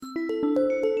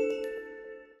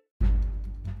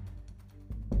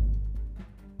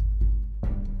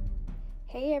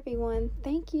Hey everyone,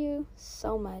 thank you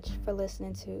so much for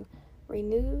listening to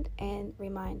Renewed and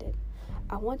Reminded.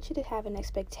 I want you to have an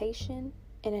expectation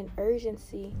and an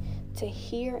urgency to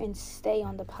hear and stay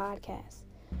on the podcast.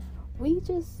 We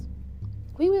just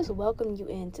welcome you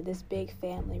into this big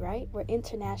family, right? We're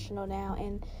international now,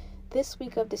 and this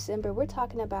week of December, we're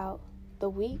talking about the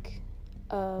week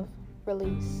of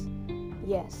release.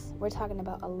 Yes, we're talking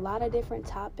about a lot of different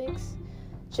topics.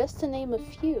 Just to name a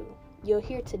few, you'll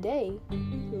hear today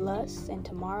lust, and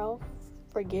tomorrow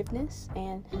forgiveness,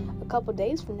 and a couple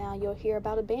days from now you'll hear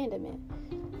about abandonment.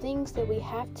 Things that we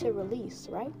have to release,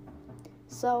 right?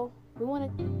 So we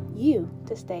wanted you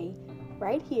to stay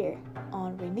right here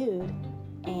on Renewed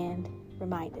and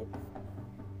Reminded.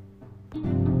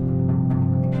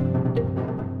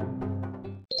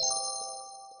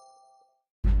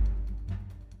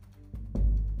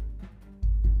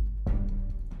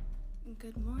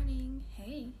 Good morning.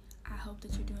 Hey, I hope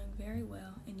that you're doing very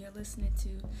well and you're listening to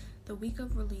the week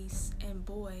of release, and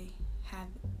boy,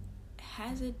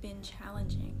 has it been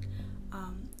challenging.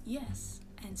 Yes,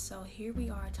 and so here we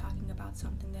are talking about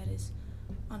something that is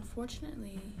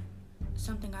unfortunately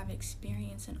something I've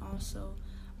experienced and also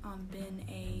been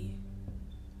a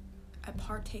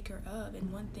partaker of,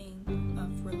 and one thing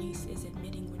of release is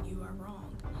admitting when you are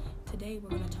wrong. Today we're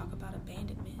going to talk about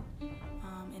abandonment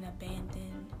and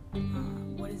abandon.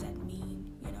 What does that mean?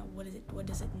 What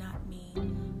does it not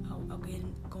mean?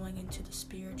 Again, going into the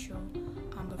spiritual,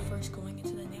 but first going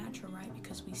into the natural, right?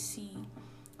 Because we see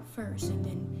first, and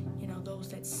then those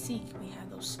that seek, we have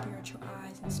those spiritual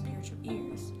eyes and spiritual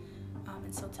ears.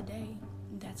 And so today,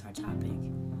 that's our topic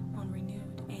on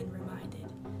Renewed and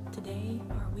Reminded. Today,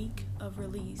 our week of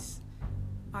release,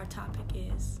 our topic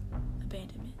is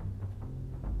abandonment.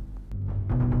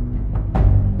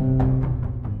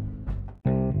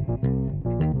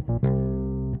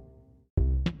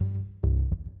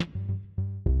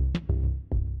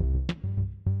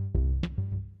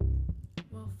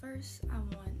 Well, first, I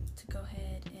want to go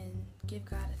ahead and give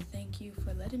God a thank you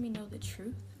for letting me know the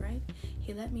truth, right?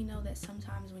 He let me know that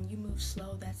sometimes when you move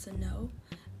slow, that's a no.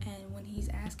 And when he's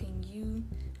asking you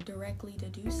directly to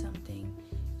do something,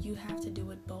 you have to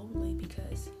do it boldly,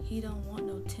 because he don't want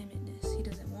no timidness. He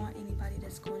doesn't want anybody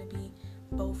that's going to be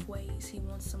both ways. He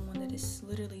wants someone that is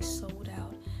literally sold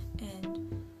out.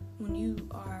 And when you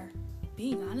are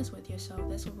being honest with yourself,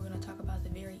 that's what we're going to talk about at the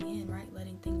very end, right?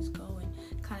 Letting things go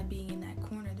and kind of being in that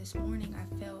corner. This morning,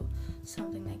 I felt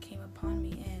something that came upon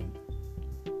me, and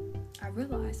I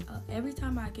realized every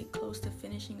time I get close to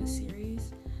finishing a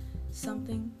series,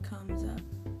 something comes up.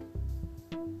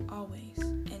 Always.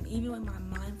 And even with my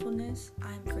mindfulness,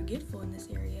 I'm forgetful in this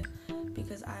area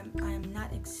because I am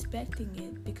not expecting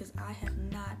it, because I have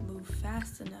not moved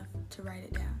fast enough to write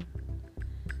it down.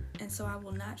 And so I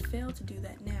will not fail to do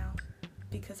that now,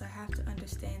 because I have to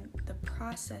understand the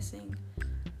processing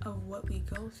of what we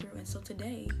go through. And so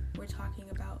today we're talking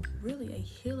about really a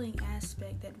healing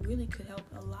aspect that really could help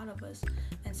a lot of us.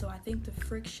 And so I think the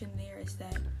friction there is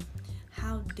that,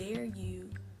 how dare you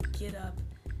get up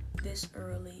this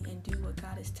early and do what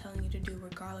God is telling you to do,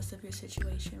 regardless of your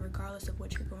situation, regardless of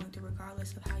what you're going through,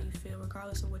 regardless of how you feel,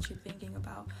 regardless of what you're thinking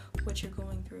about what you're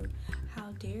going through.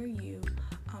 How dare you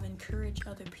encourage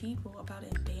other people about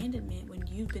abandonment when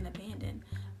you've been abandoned?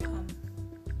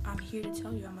 I'm here to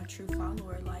tell you I'm a true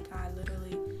follower. Like, I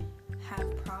literally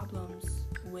have problems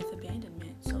with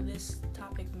abandonment. So this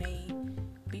topic may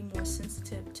be more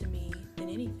sensitive to me than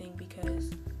anything,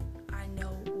 because I know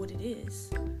what it is,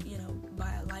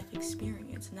 by a life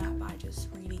experience, not by just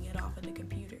reading it off of the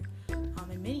computer.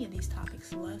 And many of these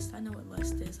topics, lust, I know what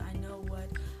lust is. I know what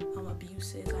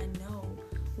abuse is. I know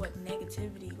what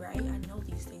negativity, right? I know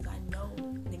these things. I know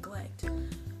neglect.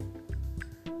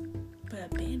 But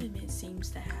abandonment seems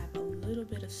to have a little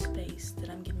bit of space that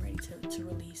I'm getting ready to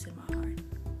release in my heart.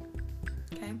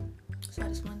 Okay? So I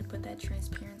just wanted to put that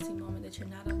transparency moment that you're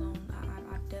not alone.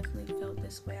 I've definitely felt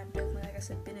this way. I've definitely, like I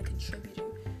said, been a contributor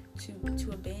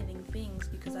to abandoning things,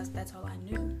 because that's all I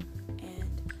knew.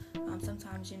 And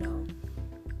sometimes,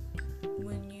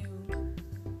 when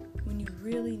you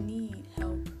really need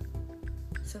help,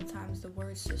 sometimes the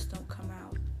words just don't come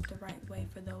out the right way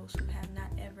for those who have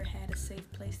not ever had a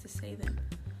safe place to say them.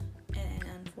 And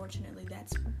unfortunately,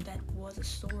 that was a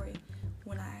story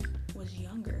when I was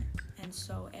younger. And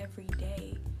so every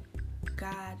day,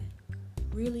 God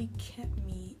really kept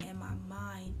me and my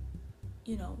mind,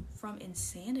 from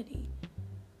insanity,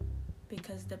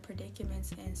 because the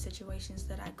predicaments and situations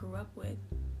that I grew up with,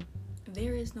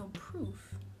 there is no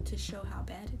proof to show how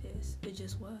bad it is. It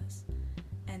just was.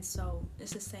 And so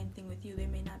it's the same thing with you. There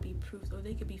may not be proof, or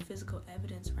they could be physical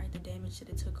evidence, right? The damage that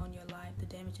it took on your life, the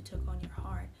damage it took on your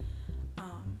heart.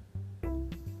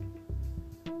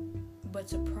 But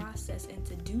to process and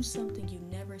to do something you've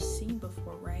never seen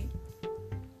before, right?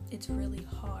 It's really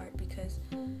hard because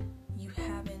you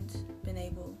haven't been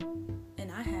able,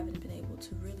 and I haven't been able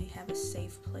to really have a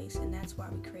safe place. And that's why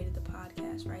we created the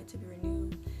podcast, right? To be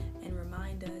renewed and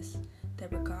remind us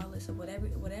that regardless of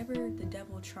whatever the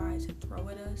devil tries to throw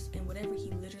at us, and whatever he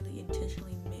literally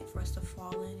intentionally meant for us to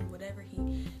fall in, and whatever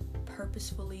he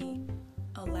purposefully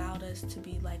allowed us to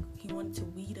be, like he wanted to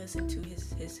weed us into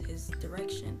his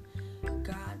direction,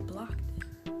 God blocked it.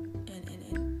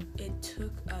 And it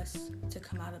took us to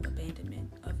come out of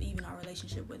abandonment of even our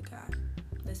relationship with God.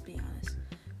 Let's be honest,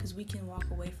 because we can walk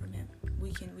away from him.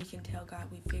 We can tell God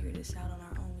we figured this out on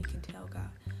our own. We can tell God,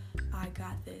 I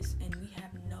got this, and we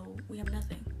have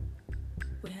nothing.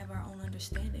 We have our own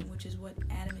understanding, which is what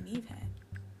Adam and Eve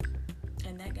had,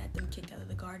 and that got them kicked out of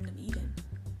the Garden of Eden,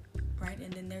 right?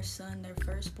 And then their son, their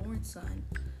firstborn son,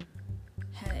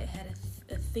 had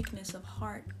a thickness of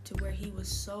heart to where he was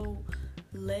so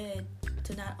led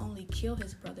to not only kill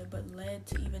his brother, but led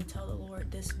to even tell the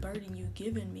Lord, this burden you've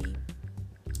given me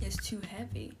is too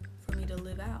heavy for me to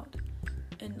live out.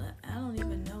 And I don't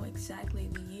even know exactly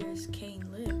the years Cain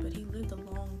lived, but he lived a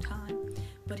long time.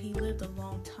 But he lived a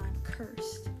long time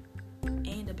cursed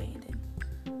and abandoned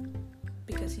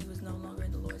because he was no longer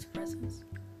in the Lord's presence.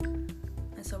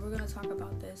 And so we're going to talk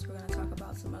about this. We're going to talk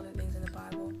about some other things in the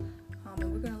Bible.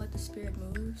 And we're going to let the Spirit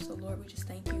move. So Lord, we just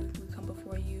thank you. We come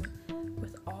before you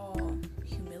with all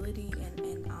humility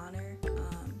and honor.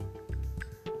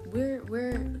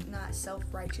 We're not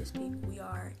self-righteous people. We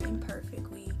are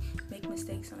imperfect. We make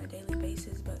mistakes on a daily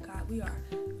basis. But God, we are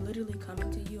literally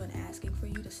coming to you and asking for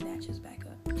you to snatch us back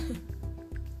up.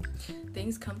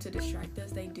 Things come to distract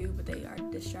us. They do, but they are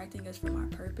distracting us from our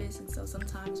purpose. And so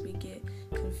sometimes we get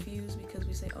confused because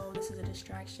we say, oh, this is a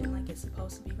distraction, like it's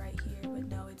supposed to be right here. But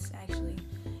no, it's actually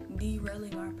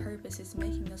derailing our purpose. It's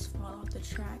making us fall off the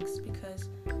tracks, because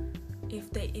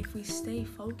if we stay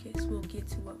focused, we'll get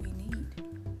to what we need.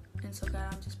 And so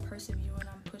God, I'm just persevering.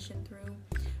 I'm pushing through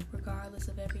regardless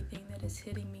of everything that is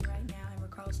hitting me right now, and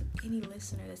regardless of any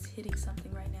listener that's hitting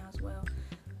something right now as well.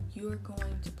 You're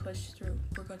going to push through.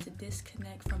 We're going to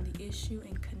disconnect from the issue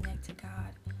and connect to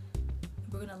God.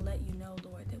 We're going to let you know,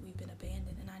 Lord, that we've been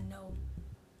abandoned. And I know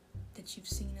that you've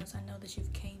seen us. I know that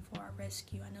you've came for our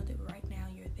rescue. I know that right now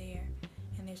you're there.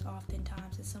 And there's often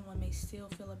times that someone may still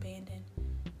feel abandoned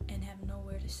and have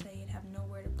nowhere to say it, have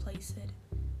nowhere to place it.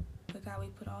 But God, we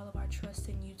put all of our trust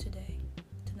in you today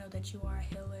to know that you are a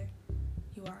healer,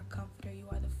 you are a comforter, you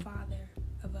are the Father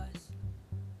of us.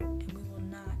 And we will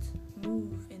not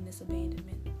move in this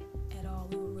abandonment at all.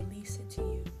 We will release it to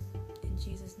you. In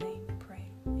Jesus' name we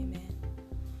pray. Amen.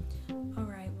 All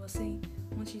right, well, see,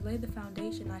 once you lay the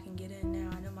foundation, I can get in now.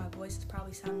 I know my voice is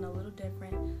probably sounding a little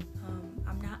different.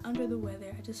 I'm not under the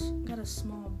weather. I just got a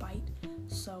small bite.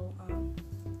 So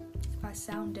if I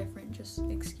sound different, just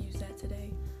excuse that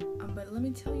today. But let me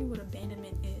tell you what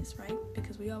abandonment is, right?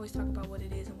 Because we always talk about what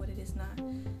it is and what it is not.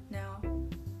 Now,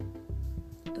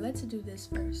 let's do this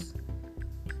first.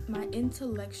 My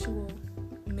intellectual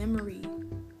memory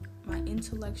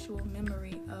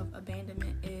of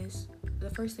abandonment is, the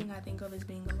first thing I think of is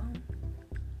being alone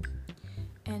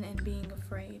and being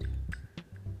afraid,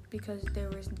 because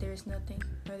there's nothing,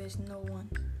 or there's no one,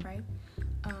 right?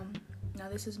 Now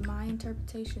this is my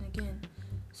interpretation again.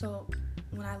 So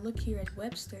when I look here at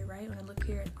Webster, right, when I look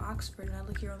here at Oxford, and I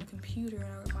look here on the computer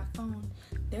or on my phone,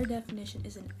 their definition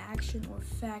is an action or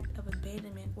fact of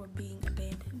abandonment or being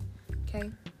abandoned.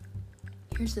 Okay?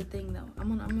 Here's the thing, though.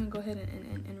 I'm gonna go ahead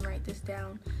and write this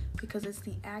down, because it's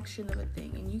the action of a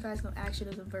thing. And you guys know action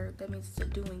is a verb. That means it's a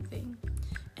doing thing.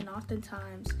 And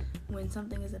oftentimes, when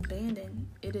something is abandoned,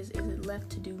 it is left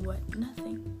to do what?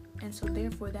 Nothing. And so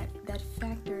therefore, that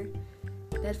factor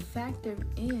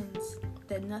ends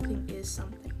that nothing is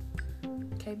something.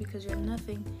 Okay? Because you're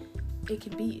nothing. It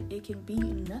can be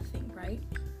nothing, right?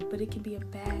 But it can be a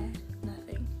bad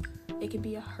nothing. It can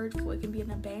be a hurtful. It can be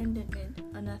an abandonment,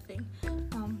 a nothing.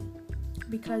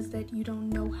 Because that you don't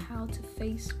know how to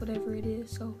face whatever it is.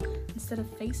 So instead of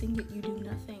facing it, you do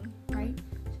nothing, right?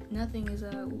 Nothing is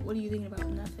what are you thinking about?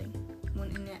 Nothing.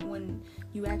 When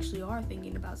you actually are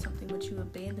thinking about something, but you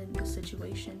abandon the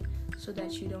situation so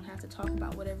that you don't have to talk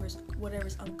about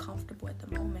whatever's uncomfortable at the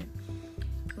moment.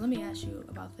 Let me ask you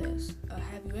about this.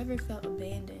 Have you ever felt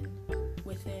abandoned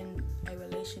within a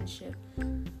relationship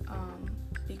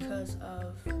because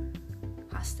of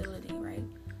hostility, right?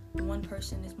 One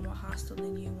person is more hostile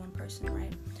than you, one person,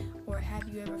 right? Or have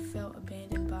you ever felt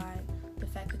abandoned by the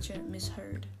fact that you're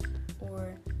misheard,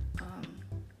 or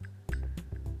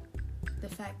the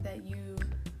fact that you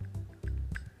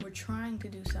were trying to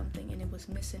do something and it was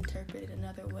misinterpreted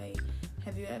another way.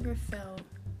 Have you ever felt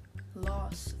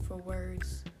lost for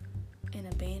words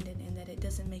and abandoned, and that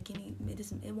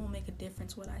it won't make a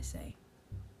difference what I say?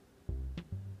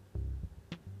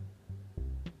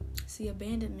 See,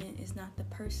 abandonment is not the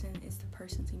person, it's the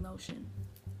person's emotion.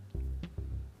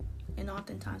 And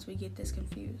oftentimes we get this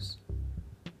confused.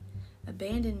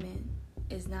 Abandonment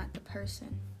is not the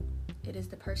person, it is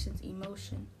the person's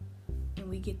emotion, and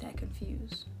we get that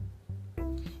confused.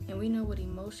 And we know what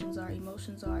emotions are.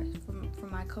 Emotions are, from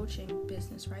my coaching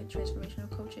business, right? Transformational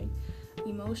coaching.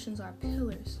 Emotions are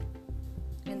pillars,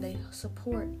 and they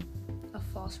support a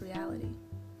false reality,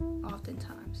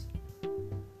 oftentimes.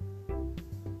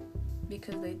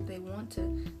 Because they want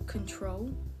to control,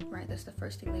 right? That's the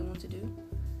first thing they want to do.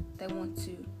 They want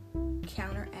to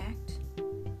counteract,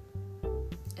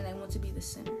 and they want to be the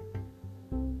center.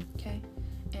 Okay?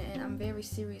 And I'm very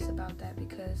serious about that,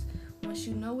 because once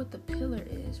you know what the pillar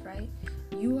is, right?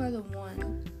 You are the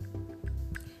one.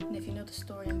 And if you know the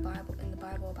story in the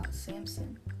Bible about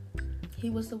Samson, he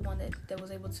was the one that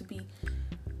was able to be,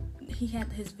 he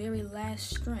had his very last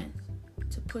strength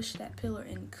to push that pillar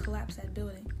and collapse that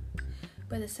building.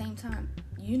 But at the same time,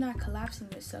 you're not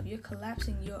collapsing yourself. You're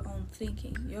collapsing your own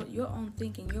thinking. Your own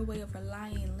thinking, your way of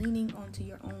relying and leaning onto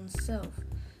your own self.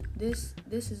 This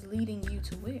is leading you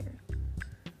to where?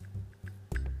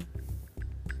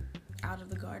 Out of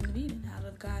the Garden of Eden, out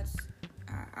of God's,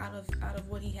 out of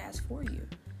what He has for you.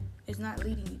 It's not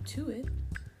leading you to it.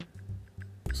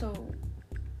 So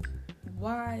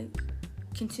why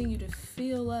continue to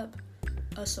fill up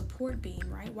a support beam,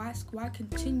 right? Why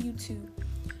continue to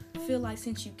feel like,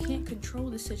 since you can't control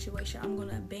the situation, I'm going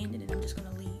to abandon it, I'm just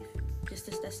going to leave. That's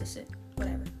just it.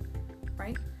 Whatever.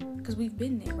 Right? Because we've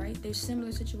been there, right? There's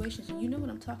similar situations, and you know what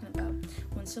I'm talking about.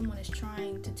 When someone is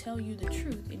trying to tell you the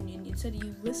truth, and instead of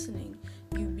you listening,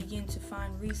 you begin to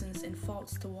find reasons and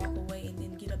faults to walk away and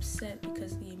then get upset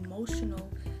because the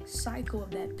emotional cycle of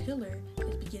that pillar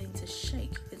is beginning to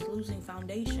shake. It's losing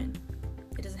foundation.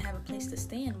 It doesn't have a place to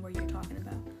stand where you're talking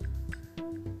about.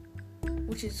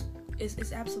 Which is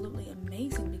absolutely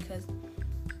amazing, because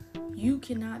you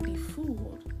cannot be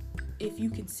fooled if you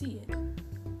can see it.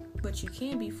 But you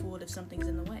can be fooled if something's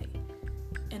in the way.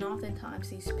 And oftentimes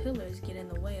these pillars get in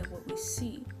the way of what we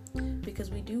see, because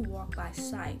we do walk by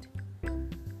sight.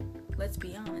 Let's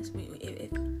be honest.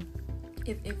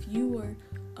 If you were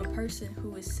a person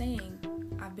who is saying,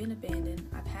 I've been abandoned,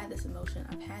 I've had this emotion,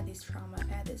 I've had these trauma, I've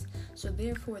had this, so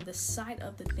therefore the sight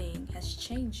of the thing has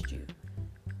changed you.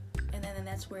 And then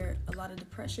that's where a lot of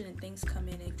depression and things come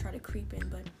in and try to creep in.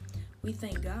 But we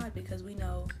thank God, because we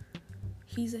know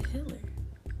He's a healer.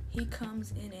 He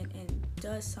comes in and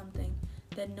does something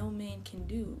that no man can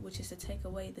do, which is to take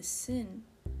away the sin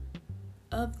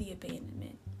of the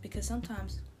abandonment. Because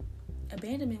sometimes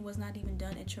abandonment was not even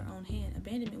done at your own hand.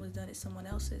 Abandonment was done at someone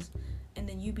else's. And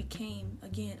then you became,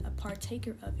 again, a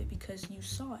partaker of it because you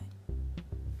saw it.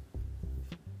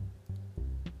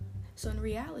 So in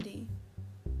reality,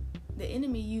 the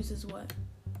enemy uses what?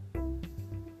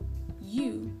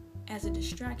 You as a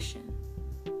distraction.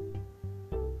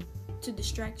 To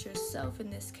distract yourself in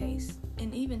this case,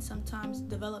 and even sometimes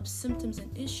develop symptoms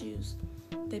and issues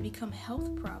that become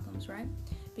health problems, right?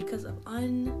 Because of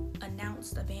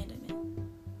unannounced abandonment.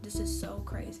 This is so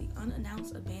crazy.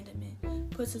 Unannounced abandonment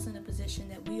puts us in a position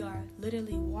that we are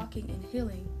literally walking and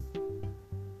healing.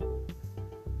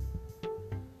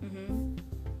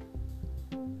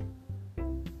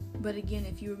 But again,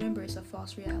 if you remember, it's a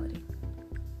false reality.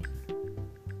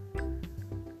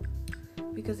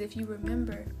 Because if you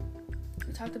remember,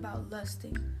 we talked about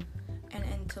lusting,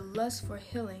 and to lust for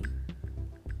healing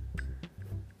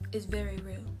is very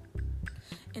real.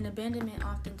 In abandonment,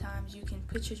 oftentimes you can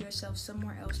picture yourself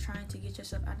somewhere else trying to get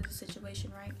yourself out of the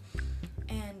situation, right?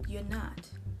 And you're not.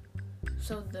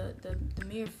 So the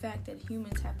mere fact that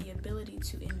humans have the ability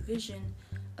to envision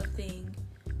a thing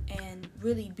and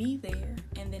really be there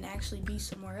and then actually be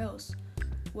somewhere else,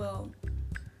 well,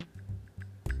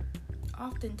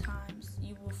 oftentimes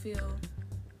you will feel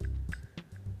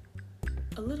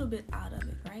a little bit out of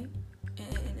it, right?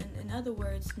 In other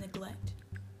words, neglect.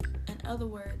 In other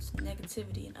words,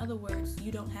 negativity. In other words,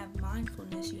 you don't have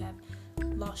mindfulness. You have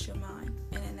lost your mind.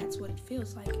 And that's what it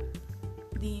feels like.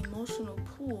 The emotional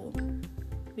pool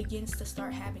begins to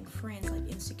start having friends like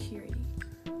insecurity.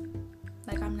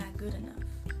 Like, I'm not good enough.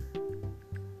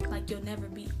 Like, you'll never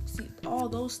be. See, all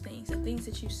those things, the things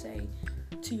that you say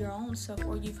to your own self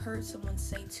or you've heard someone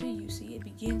say to you, see, it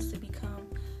begins to become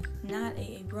not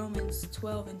a Romans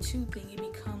 12:2 thing.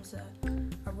 It becomes a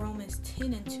Romans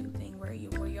 10:2 thing where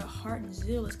your heart and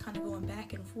zeal is kind of going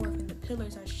back and forth, and the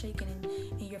pillars are shaking,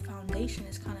 and your foundation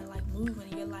is kind of like moving,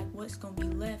 and you're like, what's going to be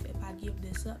left if I give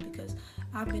this up? Because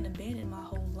I've been abandoned my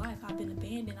whole life. I've been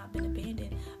abandoned. I've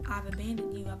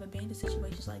abandoned you. I've abandoned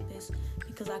situations like this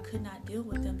because I could not deal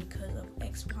with them because of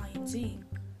X, Y, and Z.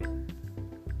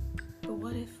 But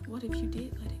what if you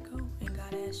did let it go and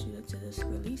God asked you to just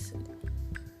release it?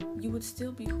 You would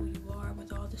still be who you are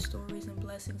with all the stories and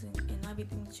blessings and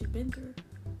everything that you've been through.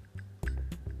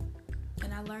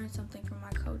 And I learned something from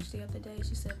my coach the other day.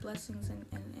 She said blessings and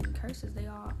curses,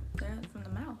 they're from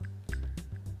the mouth.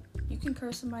 You can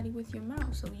curse somebody with your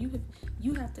mouth. So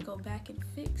you have to go back and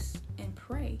fix and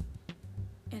pray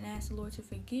and ask the Lord to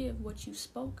forgive what you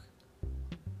spoke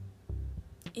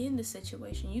in the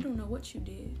situation. You don't know what you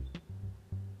did,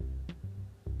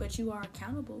 but you are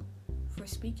accountable for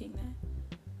speaking that.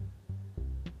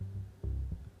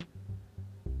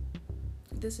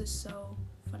 This is so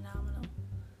phenomenal.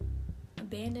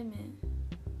 Abandonment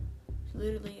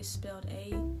literally is spelled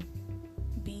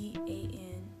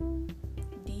ABANDONMENT.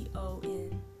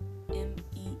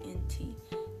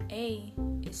 A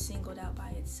is singled out by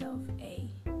itself. A.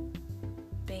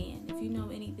 Band. If you know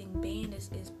anything, band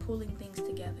is pulling things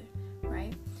together,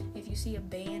 right? If you see a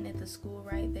band at the school,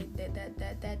 right,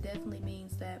 that definitely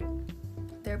means that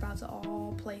they're about to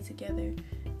all play together.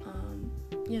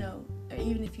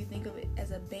 Even if you think of it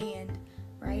as a band,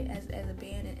 right, as a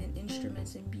band and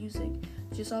instruments and music,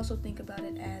 just also think about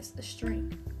it as a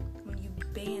string. When you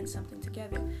band something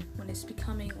together, when it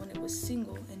was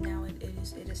single and now it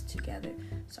is together.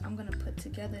 So I'm gonna put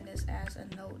togetherness as a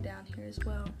note down here as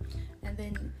well. And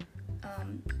then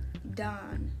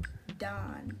Don.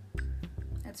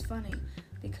 That's funny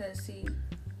because see,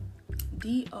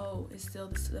 D-O is still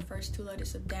the first two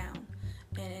letters of down,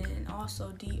 and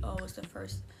also D-O is the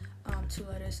first two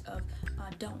letters of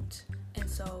don't. And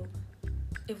so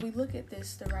if we look at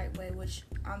this the right way, which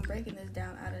I'm breaking this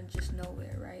down out of just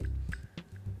nowhere, right?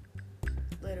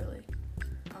 Literally.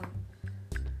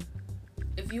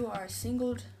 If you are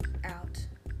singled out,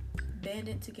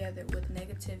 banded together with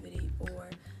negativity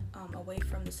or away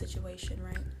from the situation,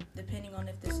 right? Depending on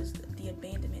if this is the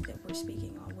abandonment that we're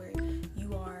speaking on, where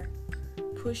you are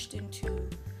pushed into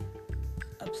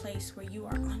a place where you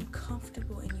are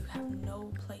uncomfortable and you have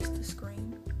no place to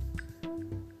scream,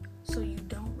 so you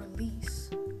don't release,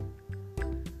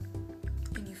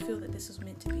 and you feel that this is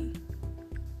meant to be.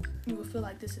 You will feel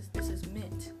like this is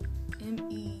meant.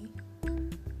 M-E-T,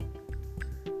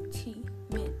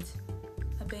 meant,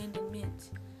 abandonment,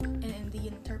 and the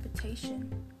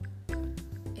interpretation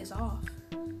is off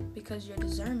because your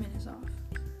discernment is off,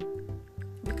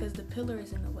 because the pillar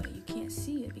is in the way. You can't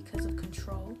see it because of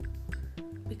control.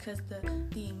 Because the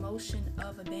emotion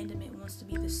of abandonment wants to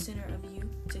be the center of you,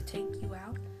 to take you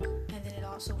out, and then it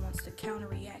also wants to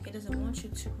counter-react. It doesn't want you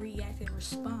to react and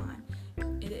respond.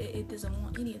 It doesn't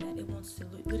want any of that. It wants to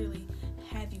literally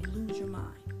have you lose your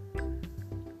mind.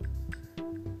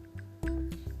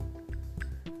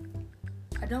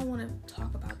 I don't want to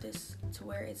talk about this to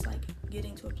where it's like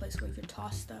getting to a place where you're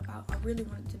tossed up. I really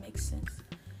want it to make sense.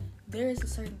 There is a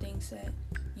certain things that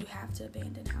you have to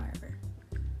abandon, however.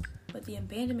 But the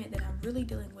abandonment that I'm really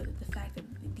dealing with is the fact that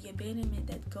the abandonment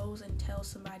that goes and tells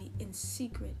somebody in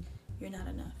secret you're not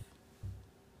enough.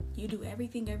 You do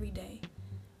everything every day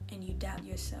and you doubt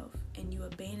yourself and you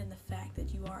abandon the fact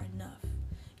that you are enough.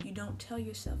 You don't tell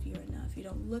yourself you're enough. You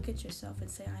don't look at yourself and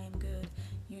say I am good.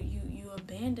 You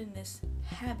abandon this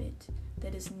habit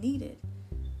that is needed,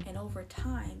 and over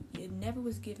time it never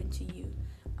was given to you.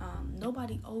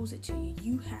 Nobody owes it to you.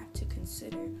 You have to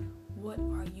consider, what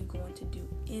are you going to do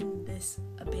in this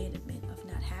abandonment of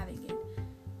not having it?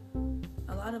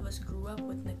 A lot of us grew up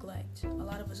with neglect. A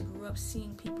lot of us grew up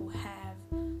seeing people have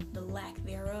the lack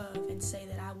thereof and say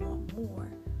that I want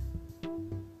more.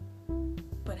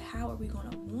 But how are we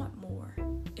going to want more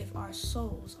if our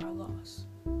souls are lost?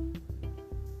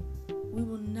 We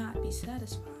will not be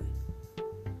satisfied.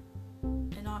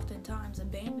 And oftentimes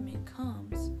abandonment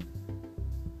comes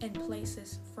in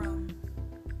places from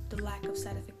the lack of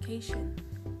satisfaction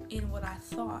in what I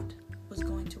thought was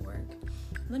going to work.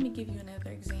 Let me give you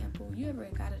another example. You ever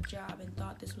got a job and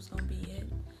thought this was going to be it,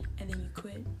 and then you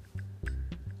quit?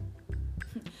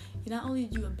 Not only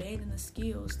did you abandon the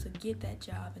skills to get that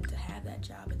job and to have that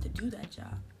job and to do that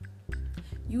job,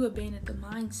 you abandoned the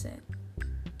mindset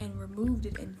and removed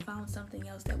it and found something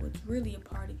else that was really a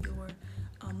part of your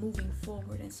moving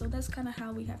forward. And so that's kind of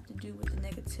how we have to do with the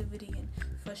negativity and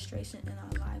frustration in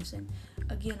our lives. And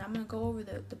again, I'm going to go over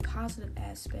the positive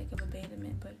aspect of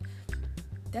abandonment, but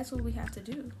that's what we have to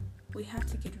do. We have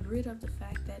to get rid of the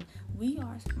fact that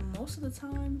most of the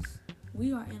times,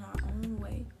 we are in our own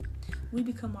way. We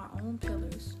become our own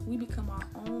pillars. We become our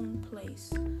own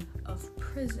place of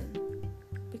prison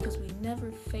because we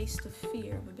never face the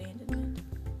fear of abandonment.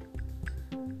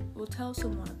 We'll tell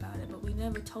someone about it, but we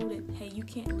never told it, hey, you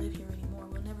can't live here anymore.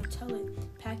 We'll never tell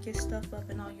it, pack your stuff up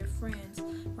and all your friends,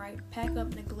 right? Pack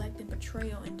up neglect and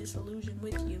betrayal and disillusion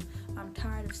with you. I'm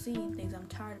tired of seeing things. I'm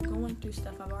tired of going through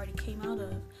stuff I've already came out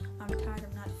of. I'm tired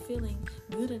of not feeling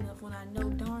good enough when I know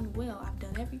darn well I've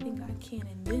done everything I can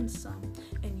and then some,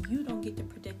 and you don't get to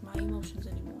predict my emotions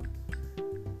anymore.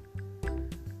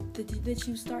 That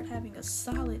you start having a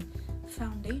solid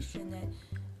foundation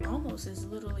that almost is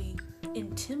literally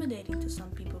intimidating to some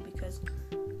people, because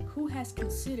who has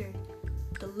considered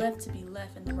the left to be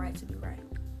left and the right to be right?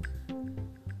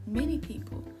 Many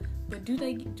people. But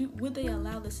would they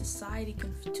allow the society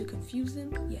to confuse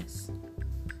them? Yes.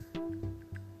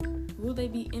 Will they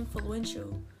be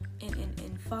influential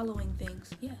in following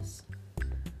things? Yes.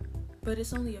 But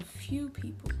it's only a few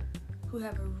people who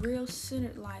have a real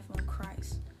centered life on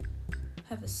Christ,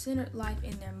 have a centered life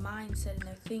in their mindset and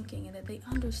their thinking, and that they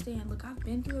understand, look, I've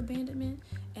been through abandonment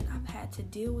and I've had to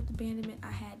deal with abandonment.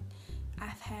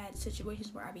 I've had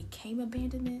situations where I became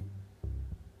abandonment,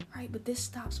 right? But this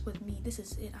stops with me. This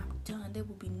is it. I'm done. There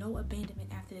will be no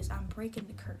abandonment after this. I'm breaking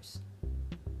the curse.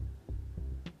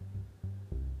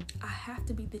 I have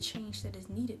to be the change that is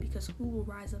needed, because who will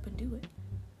rise up and do it?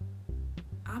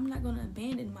 I'm not going to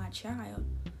abandon my child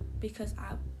because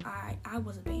I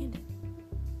was abandoned.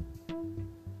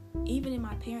 Even in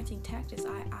my parenting tactics,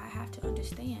 I have to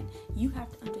understand. You have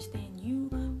to understand. You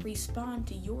respond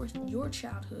to your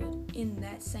childhood in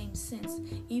that same sense.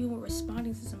 Even when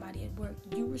responding to somebody at work,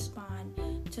 you respond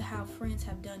to how friends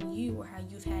have done you, or how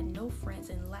you've had no friends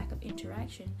and lack of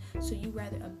interaction. So you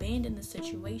rather abandon the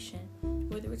situation,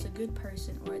 whether it's a good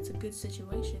person or it's a good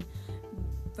situation,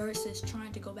 versus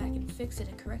trying to go back and fix it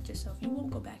and correct yourself. You won't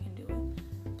go back and do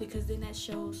it, because then that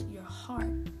shows your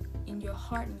heart. In your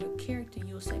heart and your character,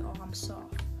 you'll say, oh, I'm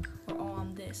soft, or oh,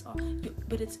 I'm this,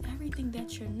 but it's everything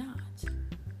that you're not.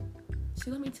 See,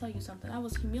 let me tell you something. I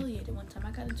was humiliated one time.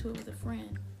 I got into it with a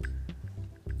friend,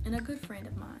 and a good friend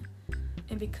of mine,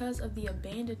 and because of the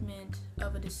abandonment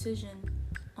of a decision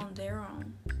on their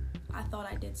own, I thought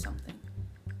I did something.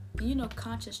 And you know,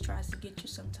 conscience tries to get you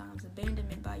sometimes.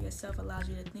 Abandonment by yourself allows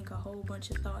you to think a whole bunch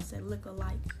of thoughts that look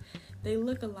alike. They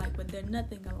look alike, but they're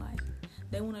nothing alike.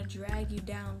 They want to drag you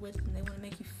down with them. They want to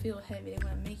make you feel heavy. They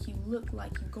want to make you look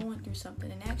like you're going through something.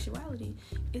 In actuality,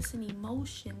 it's an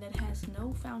emotion that has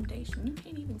no foundation. You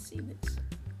can't even see this.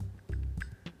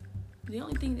 The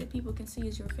only thing that people can see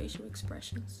is your facial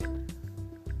expressions.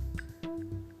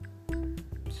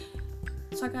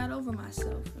 So I got over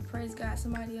myself. And praise God,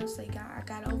 somebody else say, God, I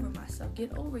got over myself.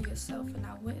 Get over yourself. And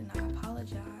I went and I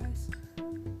apologized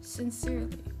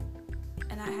sincerely.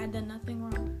 And I had done nothing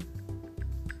wrong.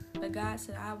 But God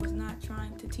said, I was not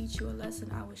trying to teach you a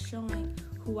lesson. I was showing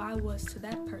who I was to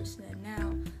that person. And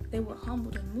now they were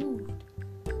humbled and moved.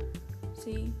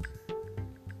 See,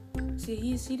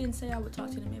 he didn't say I would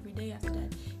talk to them every day after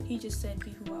that. He just said,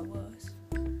 be who I was.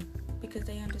 Because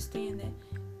they understand that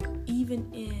even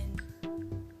in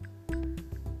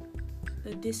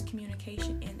the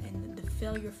discommunication and the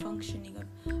failure functioning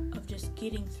of just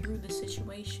getting through the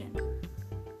situation,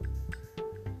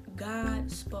 God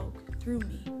spoke through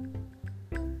me,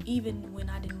 even when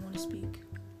I didn't want to speak.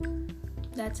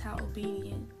 That's how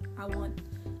obedient I want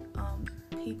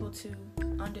people to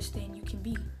understand you can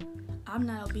be. I'm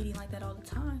not obedient like that all the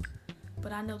time,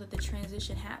 but I know that the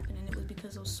transition happened, and it was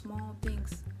because of those small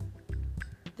things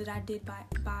that I did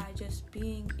by just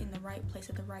being in the right place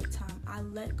at the right time. I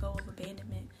let go of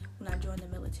abandonment when I joined the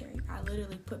military. I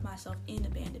literally put myself in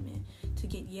abandonment to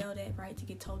get yelled at, right? To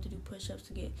get told to do push-ups,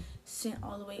 to get sent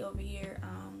all the way over here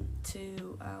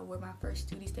to where my first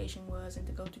duty station was, and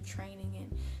to go through training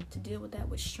and to deal with that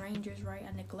with strangers, right?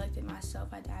 I neglected myself.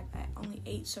 I only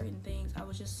ate certain things. I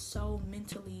was just so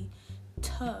mentally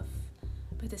tough.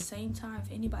 But at the same time,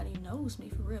 if anybody knows me,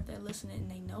 for real, if they're listening and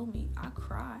they know me, I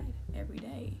cried every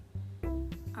day.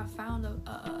 I found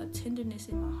a tenderness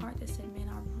in my heart that said, man,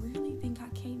 I really think I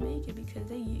can't make it, because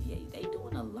they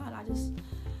doing a lot.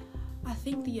 I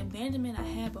think the abandonment I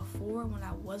had before when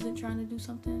I wasn't trying to do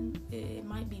something, it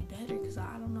might be better, because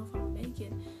I don't know if I'm gonna make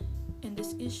it. And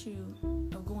this issue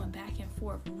of going back and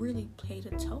forth really played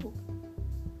a toll.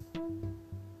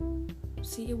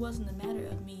 See, it wasn't a matter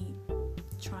of me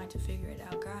trying to figure it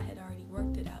out. God had already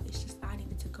worked it out. It's just I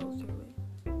needed to go through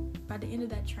it. By the end of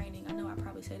that training, I know I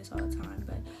probably say this all the time,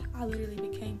 but I literally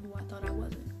became who I thought I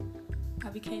wasn't. I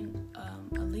became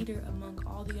a leader among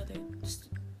all the other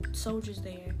soldiers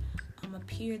there, a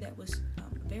peer that was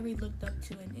very looked up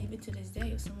to, and even to this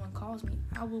day, if someone calls me,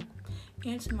 I will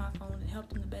answer my phone and help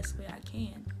them the best way I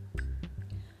can.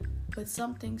 But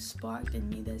something sparked in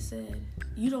me that said,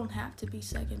 you don't have to be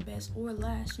second best or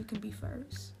last, you can be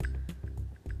first.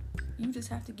 You just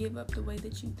have to give up the way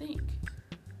that you think.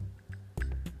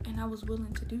 And I was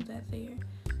willing to do that there,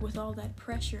 with all that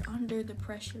pressure, under the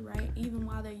pressure, right? Even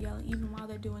while they're yelling, even while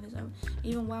they're doing this,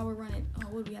 even while we're running,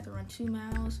 we have to run 2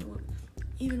 miles,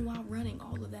 even while running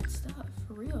all of that stuff,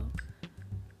 for real.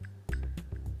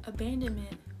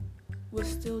 Abandonment was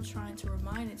still trying to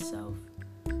remind itself,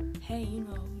 hey, you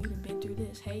done been through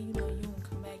this. Hey, you don't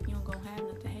come back, you don't gonna have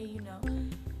nothing. Hey,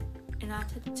 And I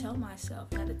had to tell myself,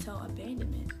 and I had to tell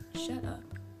abandonment, shut up.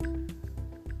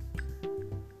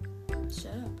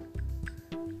 Shut up.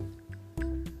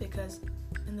 Because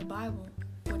in the Bible,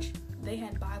 which they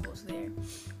had Bibles there,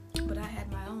 but I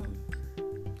had my own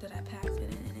that I packed in.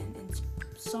 And in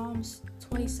Psalms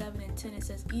 27:10, it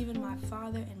says, even my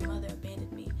father and mother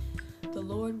abandoned me. The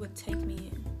Lord would take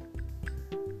me in.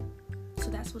 So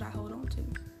that's what I hold on to.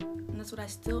 And that's what I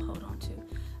still hold on to.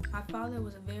 My father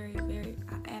was a very, very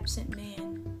absent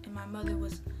man. And my mother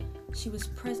she was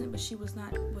present, but she was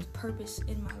not with purpose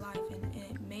in my life. And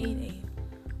it made a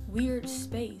weird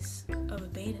space of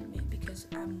abandonment, because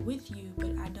I'm with you,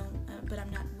 but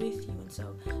I'm not with you. And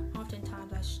so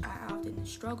oftentimes I often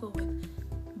struggle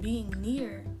with being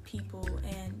near people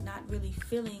and not really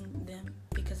feeling them,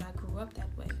 because I grew up that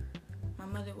way. My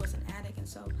mother was an addict, and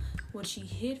so what she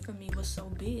hid from me was so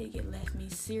big, it left me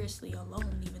seriously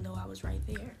alone, even though I was right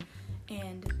there.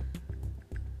 And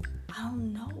I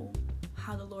don't know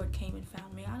how the Lord came and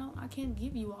found me. I can't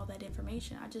give you all that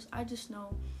information. I just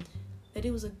know that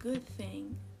it was a good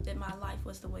thing that my life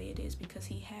was the way it is, because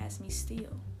he has me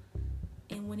still.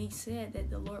 And when he said that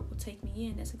the Lord will take me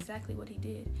in, that's exactly what he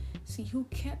did. See, who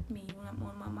kept me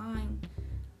when my mind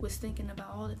was thinking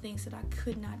about all the things that I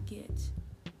could not get?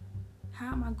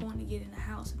 How am I going to get in the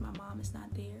house if my mom is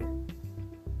not there?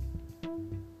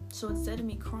 So instead of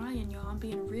me crying, y'all, I'm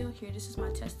being real here. This is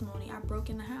my testimony. I broke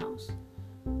in the house.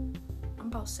 I'm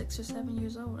about 6 or 7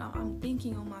 years old. I'm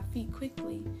thinking on my feet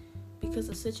quickly because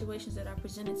of situations that are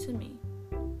presented to me.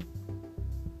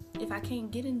 If I can't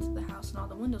get into the house and all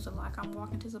the windows are locked, I'm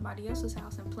walking to somebody else's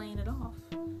house and playing it off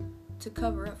to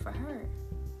cover up for her.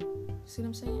 See what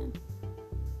I'm saying?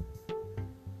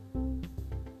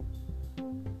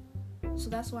 So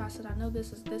that's why I said I know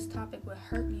this topic would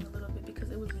hurt me a little bit,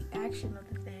 because it was the action of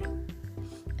the thing.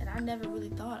 And I never really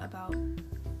thought about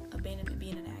abandonment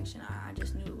being an action. I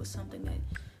just knew it was something that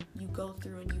you go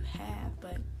through and you have,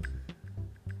 but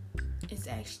it's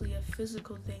actually a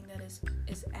physical thing that is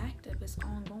active, it's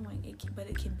ongoing, but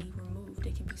it can be removed,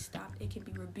 it can be stopped, it can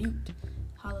be rebuked.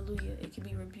 Hallelujah, it can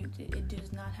be rebuked. It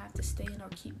does not have to stay in or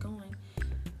keep going.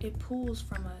 It pulls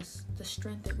from us the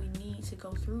strength that we need to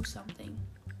go through something.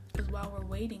 Because while we're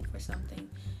waiting for something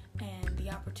and the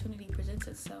opportunity presents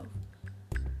itself,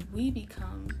 we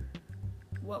become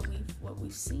what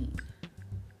we've seen.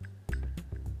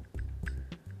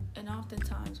 And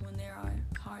oftentimes when there are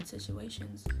hard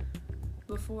situations,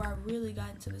 before I really got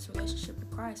into this relationship with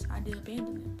Christ, I did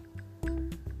abandon him.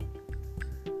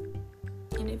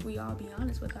 And if we all be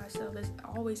honest with ourselves, there's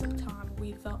always a time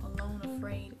we felt alone,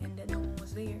 afraid, and that no one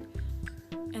was there.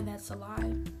 And that's a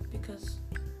lie, because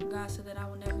God said that I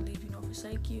will never leave you nor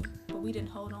forsake you. But we didn't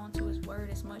hold on to his word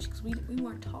as much because we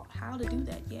weren't taught how to do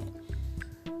that yet.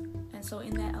 And so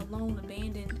in that alone,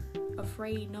 abandoned,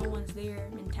 afraid, no one's there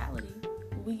mentality,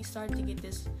 we started to get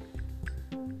this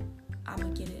I'm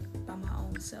going to get it by my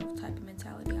own self type of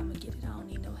mentality. I'm going to get it. I don't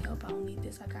need no help. I don't need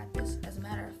this. I got this. As a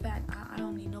matter of fact, I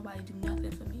don't need nobody to do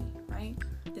nothing for me, right?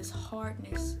 This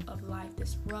hardness of life,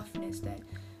 this roughness that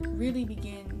really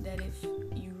began, that if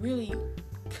you really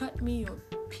cut me or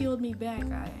peeled me back,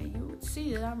 you would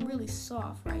see that I'm really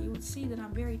soft, right? You would see that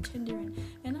I'm very tender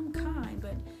and I'm kind,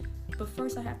 but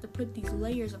first I have to put these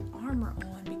layers of armor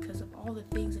on because of all the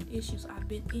things and issues I've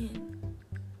been in.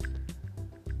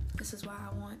 This is why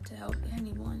I want to help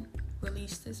anyone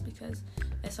release this, because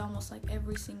it's almost like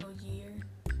every single year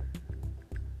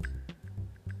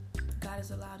God has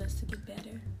allowed us to get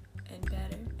better and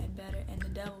better and better, and the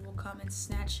devil will come and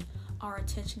snatch our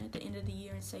attention at the end of the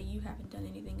year and say, you haven't done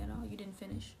anything at all. You didn't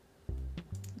finish.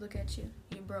 Look at you.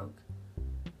 You're broke.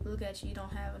 Look at you. You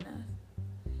don't have enough.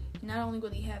 Not only will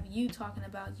he have you talking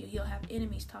about you, he'll have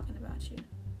enemies talking about you.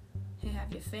 He'll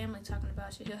have your family talking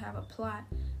about you. He'll have a plot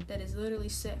that is literally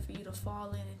set for you to fall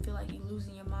in and feel like you're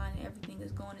losing your mind and everything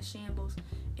is going to shambles.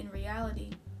 In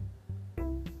reality,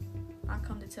 I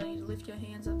come to tell you to lift your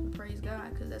hands up and praise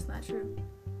God, because that's not true.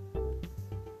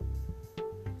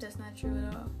 That's not true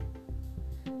at all.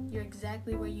 You're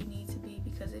exactly where you need to be,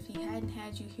 because if he hadn't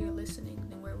had you here listening,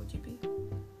 then where would you be?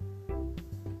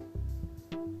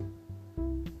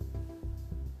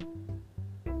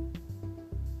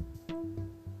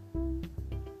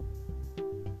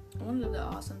 One of the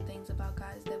awesome things about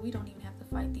God is that we don't even have to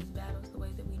fight these battles the way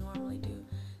that we normally do.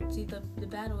 See, the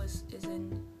battle is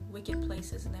in wicked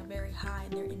places, and they're very high,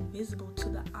 and they're invisible to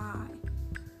the eye.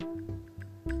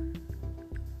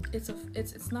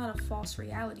 It's not a false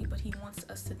reality, but he wants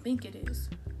us to think it is.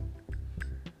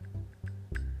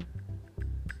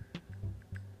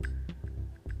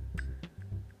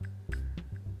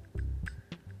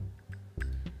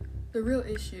 The real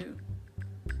issue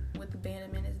with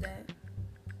abandonment is that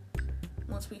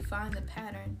once we find the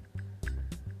pattern,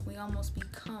 we almost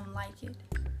become like it.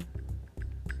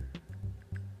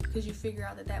 Because you figure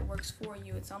out that works for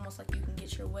you. It's almost like you can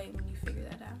get your way when you figure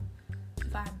that out.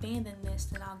 If I abandon this,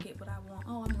 then I'll get what I want.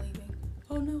 Oh, I'm leaving.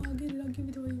 Oh no, I'll get it. I'll give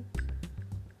it to you.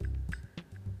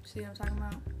 See what I'm talking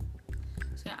about?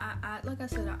 See, I like I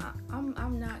said,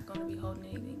 I'm not gonna be holding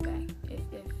anything back.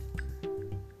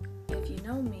 If you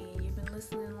know me and you've been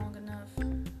listening long enough,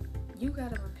 you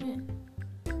gotta repent,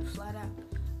 flat out.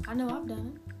 I know I've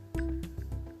done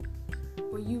it,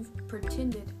 where you've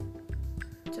pretended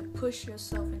to push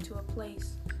yourself into a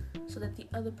place so that the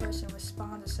other person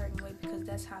responds a certain way because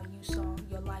that's how you saw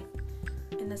your life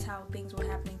and that's how things were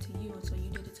happening to you, and so you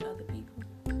did it to other people.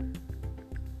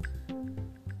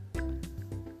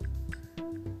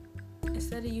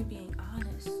 Instead of you being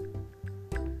honest,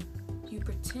 you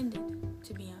pretended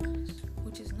to be honest,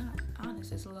 which is not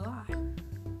honest. It's a lie,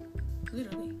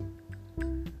 literally.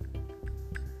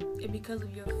 And because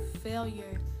of your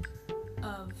failure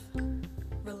of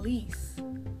release,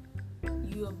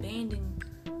 you abandon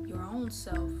your own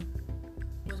self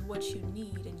with what you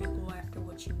need, and you go after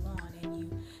what you want, and you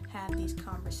have these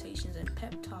conversations and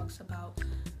pep talks about,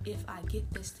 if I get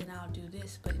this, then I'll do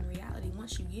this. But in reality,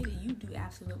 once you get it, you do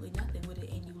absolutely nothing with it,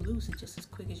 and you lose it just as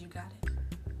quick as you got it.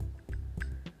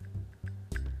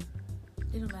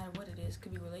 It don't matter what it is.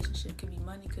 Could be relationship, could be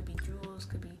money, could be jewels,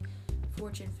 could be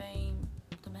fortune, fame.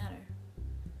 Don't matter.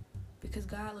 Because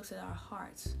God looks at our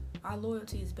hearts. Our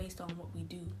loyalty is based on what we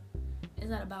do. It's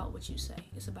not about what you say.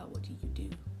 It's about what do you do.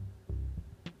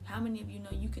 How many of you know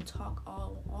you can talk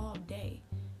all day,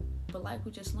 but like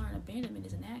we just learned, abandonment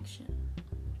is an action.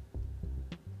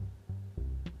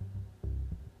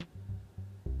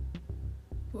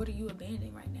 What are you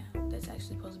abandoning right now that's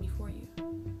actually supposed to be for you?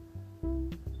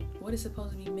 What is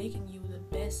supposed to be making you the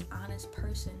best, honest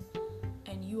person,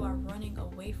 and you are running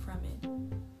away from it?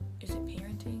 Is it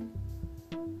parenting?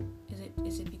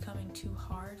 Is it becoming too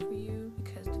hard for you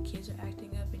because the kids are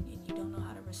acting up and you don't know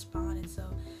how to respond, and so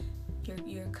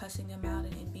you're cussing them out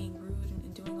and being rude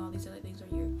and doing all these other things, or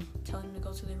you're telling them to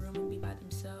go to their room and be by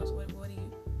themselves? What are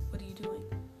you doing?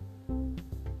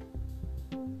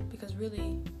 Because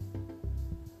really,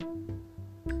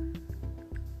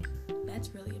 that's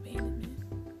really abandonment.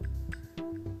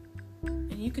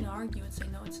 And you can argue and say,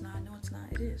 no, it's not.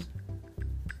 It is.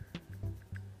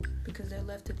 Because they're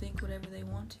left to think whatever they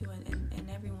want to, and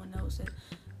everyone knows that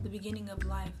the beginning of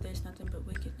life, there's nothing but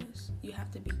wickedness. You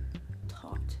have to be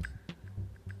taught.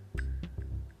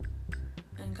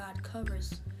 And God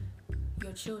covers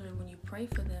your children when you pray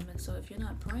for them, and so if you're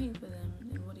not praying for them,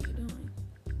 then what are you doing?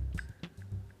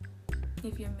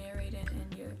 If you're married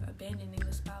and you're abandoning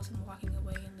the spouse and walking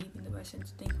away and leaving the person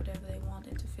to think whatever they want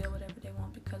and to feel whatever they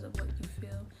want because of what you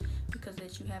feel, because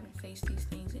that you haven't faced these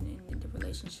things in the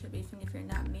relationship, even if you're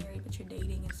not married but you're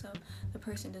dating, and so the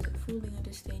person doesn't fully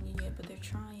understand you yet, but they're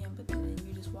trying, but then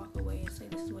you just walk away and say,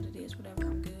 this is what it is, whatever,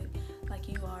 I'm good. Like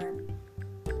you are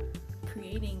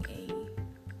creating a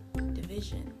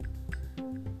division.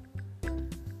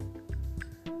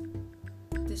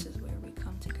 This is where we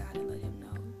come to God and let him know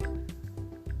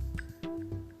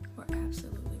we're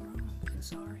absolutely wrong and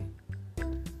sorry,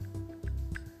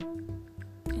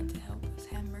 and to help us,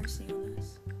 have mercy on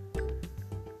us.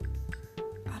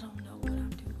 I don't know what I'm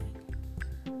doing,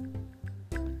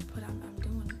 but I'm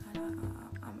doing it.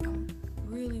 I'm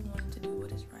really wanting to do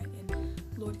what is right, and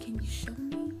Lord, can you show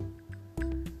me?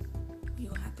 You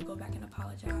don't have to go back and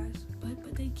apologize,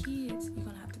 but they kids, you're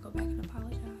gonna have to go back and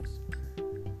apologize.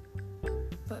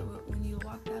 But when you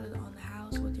walked out on the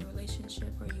house with your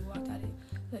relationship, or you walked out and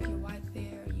left your wife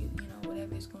there, or you know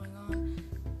whatever is going on,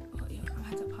 oh, I don't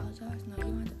have to apologize. No, you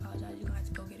don't have to apologize. You're gonna have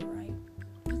to go get it right.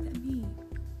 What does that mean?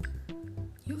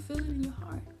 You feel it in your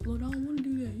heart. Lord, I don't want to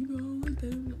do that. You know, I don't like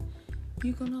that.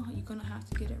 You're gonna have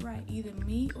to get it right. Either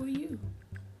me or you.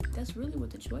 That's really what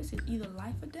the choice is. Either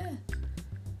life or death.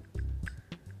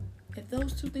 If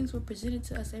those two things were presented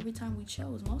to us every time we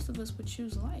chose, most of us would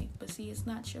choose life. But see, it's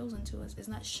not chosen to us. It's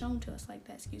not shown to us like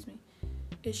that,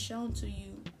 It's shown to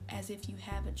you as if you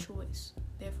have a choice.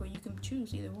 Therefore, you can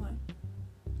choose either one.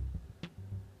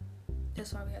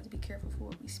 That's why we have to be careful for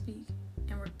what we speak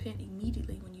and repent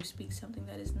immediately when you speak something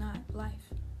that is not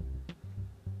life,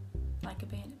 like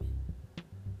abandonment.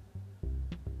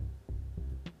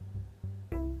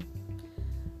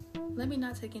 Let me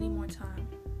not take any more time.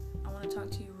 I want to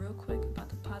talk to you real quick about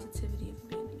the positivity of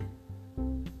abandonment.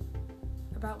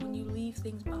 About when you leave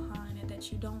things behind and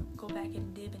that you don't go back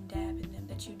and dib and dab in them,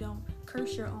 that you don't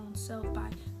curse your own self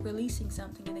by releasing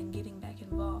something and then getting back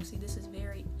involved. See, this is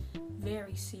very,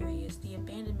 very serious. The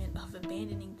abandonment of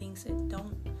abandoning things that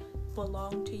don't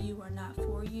belong to you or not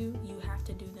for you, you have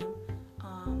to do them.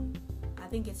 I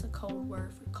think it's a code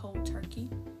word for cold turkey.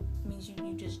 It means you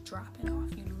just drop it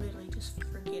off. You literally just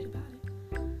forget about it.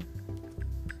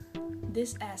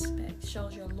 This aspect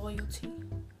shows your loyalty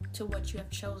to what you have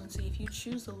chosen. See, if you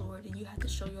choose the Lord, then you have to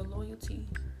show your loyalty.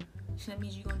 That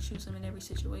means you're going to choose him in every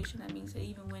situation. That means that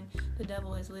even when the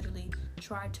devil has literally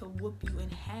tried to whoop you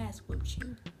and has whooped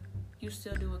you, you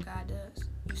still do what God does.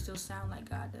 You still sound like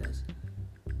God does.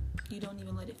 You don't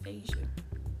even let it faze you.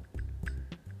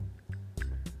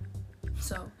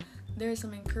 So, there are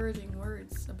some encouraging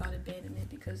words about abandonment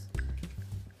because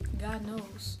God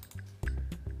knows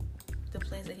the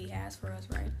plans that he has for us,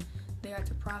 right? They are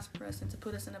to prosper us and to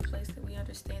put us in a place that we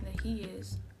understand that he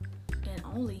is, and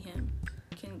only him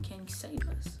can save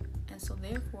us. And so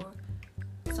therefore,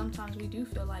 sometimes we do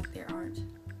feel like there aren't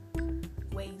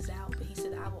ways out, but he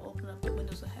said, I will open up the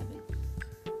windows of heaven.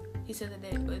 He said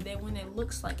that when it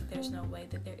looks like there's no way,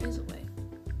 that there is a way.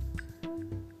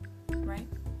 Right?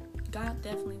 God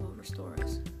definitely will restore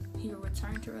us. He will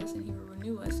return to us and he will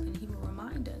renew us and he will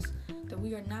remind us that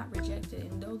we are not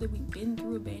rejected. And though that we've been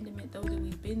through abandonment, though that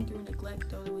we've been through neglect,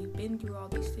 though that we've been through all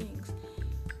these things,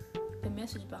 the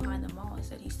message behind them all is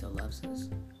that he still loves us.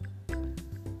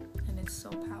 And it's so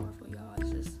powerful, y'all.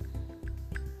 It's just,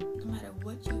 no matter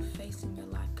what you face in your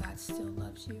life, God still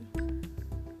loves you.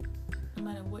 No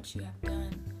matter what you have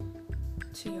done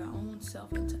to your own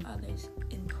self and to others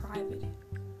in private,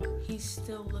 he's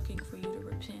still looking for you to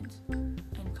repent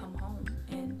and come home.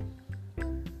 And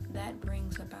that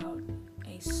brings about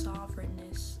a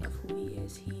sovereignness of who he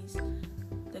is. He's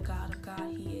the God of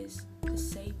God. He is the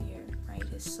Savior, right?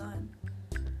 His Son.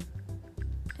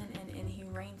 And he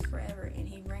reigns forever. And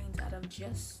he reigns out of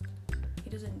just... He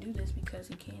doesn't do this because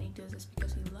he can. He does this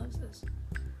because he loves us.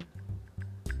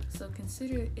 So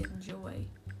consider it joy,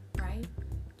 right?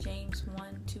 James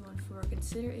 1, 2, and 4.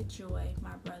 Consider it joy,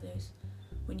 my brothers,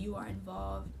 when you are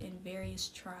involved in various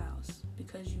trials,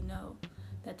 because you know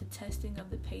that the testing of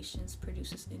the patience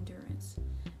produces endurance,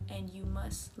 and you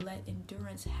must let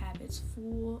endurance have its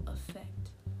full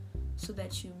effect, so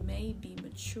that you may be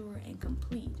mature and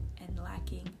complete and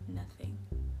lacking nothing.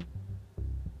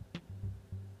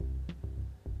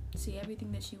 See,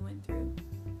 everything that you went through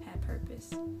had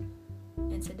purpose,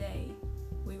 and today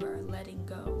we are letting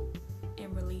go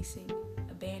and releasing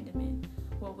abandonment.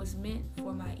 What was meant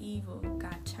for my evil,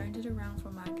 God turned it around for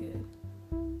my good.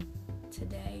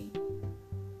 Today,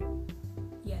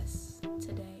 yes,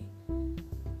 today,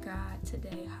 God,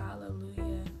 today,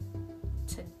 hallelujah,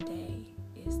 today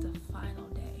is the final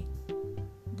day.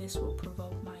 This will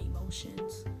provoke my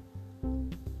emotions,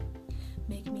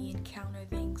 make me encounter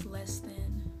things less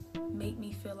than, make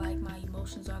me feel like my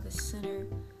emotions are the center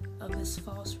of this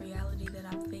false reality that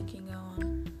I'm thinking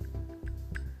on.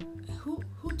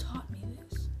 Who taught me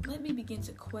this? Let me begin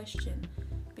to question,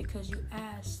 because you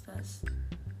asked us,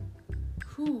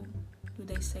 who do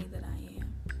they say that I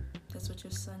am? That's what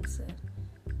your son said.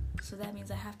 So that means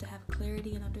I have to have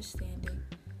clarity and understanding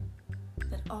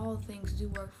that all things do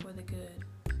work for the good.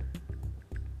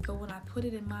 But when I put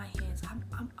it in my hands,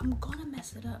 I'm gonna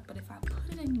mess it up. But if I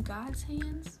put it in God's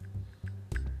hands,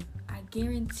 I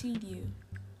guarantee you,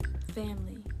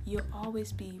 family, you'll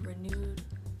always be renewed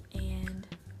and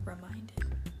reminded.